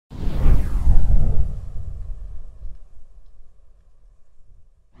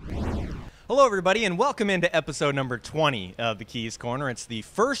Hello, everybody, and welcome into episode number 20 of the Keys Corner. It's the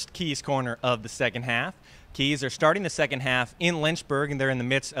first Keys Corner of the second half. Keys are starting the second half in Lynchburg, and they're in the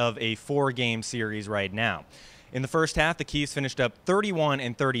midst of a 4-game series right now. In the first half, the Keys finished up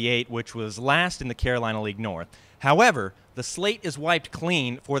 31-38, which was last in the Carolina League North. However, the slate is wiped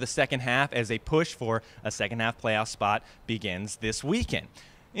clean for the second half as a push for a second-half playoff spot begins this weekend.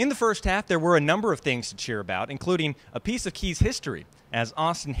 In the first half, there were a number of things to cheer about, including a piece of Keys history, as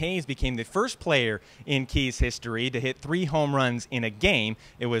Austin Hayes became the first player in Keys history to hit 3 home runs in a game.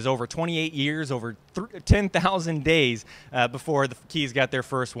 It was over 28 years, over 10,000 days before the Keys got their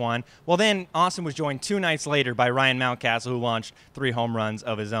first one. Well, then Austin was joined 2 nights later by Ryan Mountcastle, who launched 3 home runs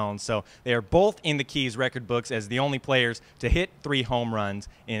of his own. So they are both in the Keys record books as the only players to hit 3 home runs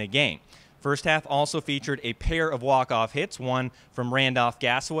in a game. First half also featured a pair of walk-off hits, one from Randolph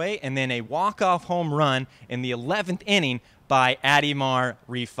Gasaway, and then a walk-off home run in the 11th inning by Adimar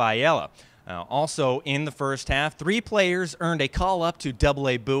Rifaela. Also in the first half, 3 players earned a call-up to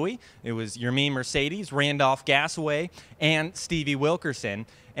Double-A Bowie. It was Yermín Mercedes, Randolph Gasaway, and Stevie Wilkerson.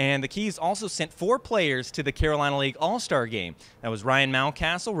 And the Keys also sent 4 players to the Carolina League All-Star Game. That was Ryan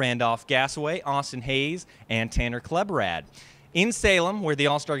Mountcastle, Randolph Gasaway, Austin Hayes, and Tanner Kleberad. In Salem, where the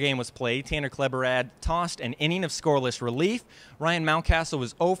All-Star Game was played, Tanner Kleberad tossed an inning of scoreless relief. Ryan Mountcastle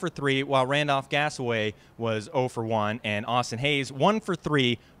was 0 for 3, while Randolph Gasaway was 0 for 1, and Austin Hayes 1 for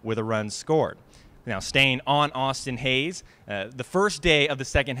 3 with a run scored. Now, staying on Austin Hayes, the first day of the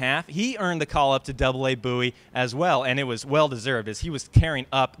second half, he earned the call-up to Double-A Bowie as well, and it was well-deserved as he was tearing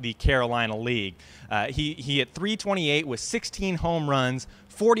up the Carolina League. He hit .328 with 16 home runs,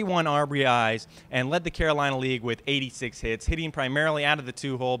 41 RBIs, and led the Carolina League with 86 hits, hitting primarily out of the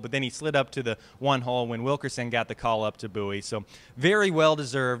 2-hole, but then he slid up to the 1-hole when Wilkerson got the call-up to Bowie. So very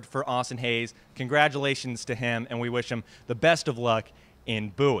well-deserved for Austin Hayes. Congratulations to him, and we wish him the best of luck in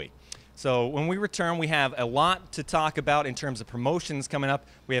Bowie. So when we return, we have a lot to talk about in terms of promotions coming up.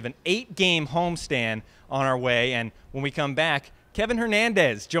 We have an 8-game homestand on our way, and when we come back, Kevin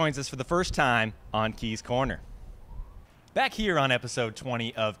Hernandez joins us for the first time on Keys Corner. Back here on episode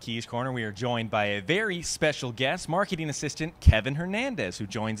 20 of Keys Corner, we are joined by a very special guest, marketing assistant Kevin Hernandez, who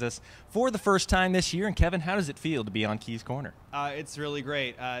joins us for the first time this year. And Kevin, how does it feel to be on Keys Corner? It's really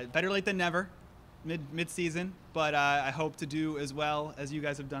great. Better late than never. Mid-season, but I hope to do as well as you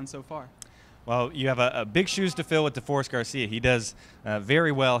guys have done so far. Well, you have a big shoes to fill with DeForest Garcia. He does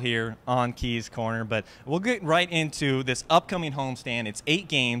very well here on Keys Corner, but we'll get right into this upcoming homestand. It's 8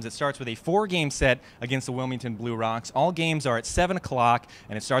 games. It starts with a 4-game set against the Wilmington Blue Rocks. All games are at 7 o'clock,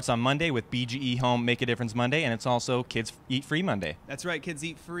 and it starts on Monday with BGE Home Make a Difference Monday, and it's also Kids Eat Free Monday. That's right. Kids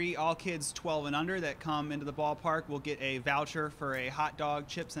Eat Free. All kids 12 and under that come into the ballpark will get a voucher for a hot dog,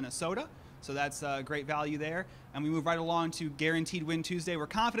 chips, and a soda. So that's a great value there. And we move right along to Guaranteed Win Tuesday. We're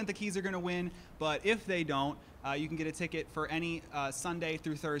confident the Keys are going to win, but if they don't, you can get a ticket for any Sunday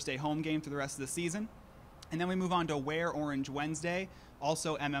through Thursday home game through the rest of the season. And then we move on to Wear Orange Wednesday,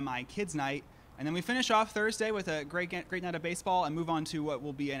 also MMI Kids Night. And then we finish off Thursday with a great night of baseball and move on to what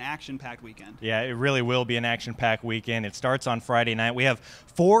will be an action-packed weekend. Yeah, it really will be an action-packed weekend. It starts on Friday night. We have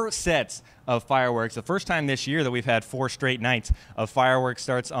 4 sets of fireworks. The first time this year that we've had 4 straight nights of fireworks.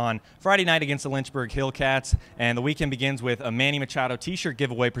 Starts on Friday night against the Lynchburg Hillcats, and the weekend begins with a Manny Machado t-shirt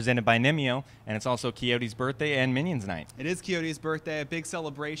giveaway presented by Nimio, and it's also Coyote's birthday and Minions night. It is Coyote's birthday, a big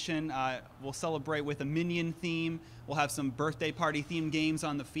celebration. We'll celebrate with a Minion theme. We'll have some birthday party themed games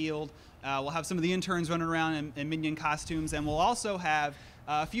on the field. We'll have some of the interns running around in Minion costumes, and we'll also have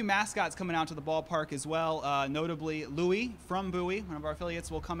a few mascots coming out to the ballpark as well. Notably, Louie from Bowie, one of our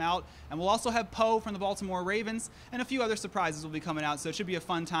affiliates, will come out, and we'll also have Poe from the Baltimore Ravens, and a few other surprises will be coming out. So it should be a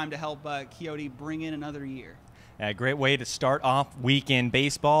fun time to help Coyote bring in another year. A great way to start off weekend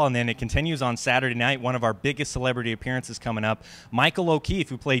baseball, and then it continues on Saturday night. One of our biggest celebrity appearances coming up, Michael O'Keefe,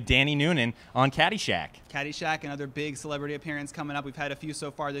 who played Danny Noonan on Caddyshack. Caddyshack, another big celebrity appearance coming up. We've had a few so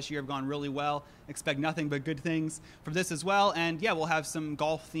far this year, have gone really well. Expect nothing but good things from this as well. And yeah, we'll have some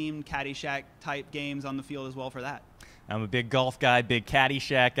golf-themed Caddyshack-type games on the field as well for that. I'm a big golf guy, big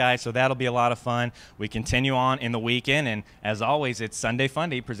Caddyshack guy, so that'll be a lot of fun. We continue on in the weekend, and as always, it's Sunday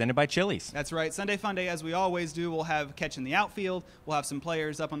Funday presented by Chili's. That's right. Sunday Funday, as we always do, we'll have Catch in the Outfield. We'll have some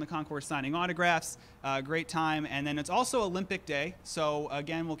players up on the concourse signing autographs. Great time. And then it's also Olympic Day, so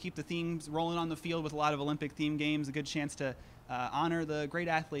again, we'll keep the themes rolling on the field with a lot of Olympic-themed games, a good chance to honor the great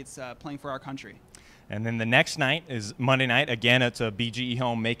athletes playing for our country. And then the next night is Monday night. Again, it's a BGE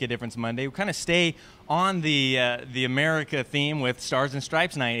Home Make a Difference Monday. We kind of stay on the America theme with Stars and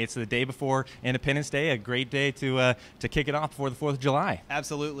Stripes night. It's the day before Independence Day, a great day to kick it off before the 4th of July.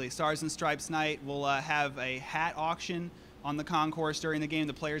 Absolutely. Stars and Stripes night. We'll have a hat auction on the concourse during the game.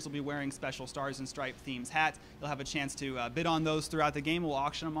 The players will be wearing special Stars and Stripe themes hats. You'll have a chance to bid on those throughout the game. We'll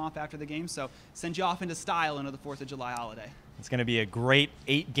auction them off after the game, so send you off into style into the 4th of July holiday. It's going to be a great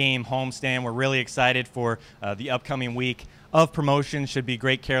 8-game homestand. We're really excited for the upcoming week of promotions. Should be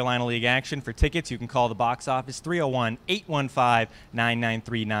great Carolina League action. For tickets, you can call the box office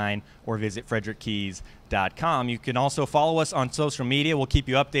 301-815-9939 or visit frederickkeys.com. You can also follow us on social media. We'll keep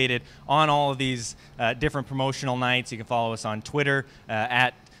you updated on all of these different promotional nights. You can follow us on Twitter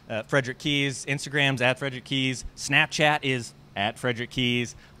at Frederick Keys, Instagram's at Frederick Keys, Snapchat is at Frederick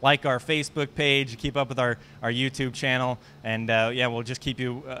Keys. Like our Facebook page, keep up with our YouTube channel, and yeah, we'll just keep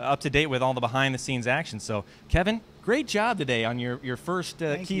you up to date with all the behind-the-scenes action. So, Kevin, great job today on your first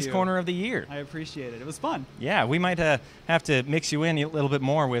Keys Corner of the year. I appreciate it. It was fun. Yeah, we might have to mix you in a little bit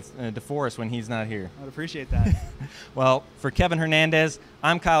more with DeForest when he's not here. I would appreciate that. Well, for Kevin Hernandez,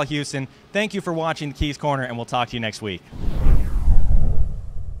 I'm Kyle Houston. Thank you for watching the Keys Corner, and we'll talk to you next week.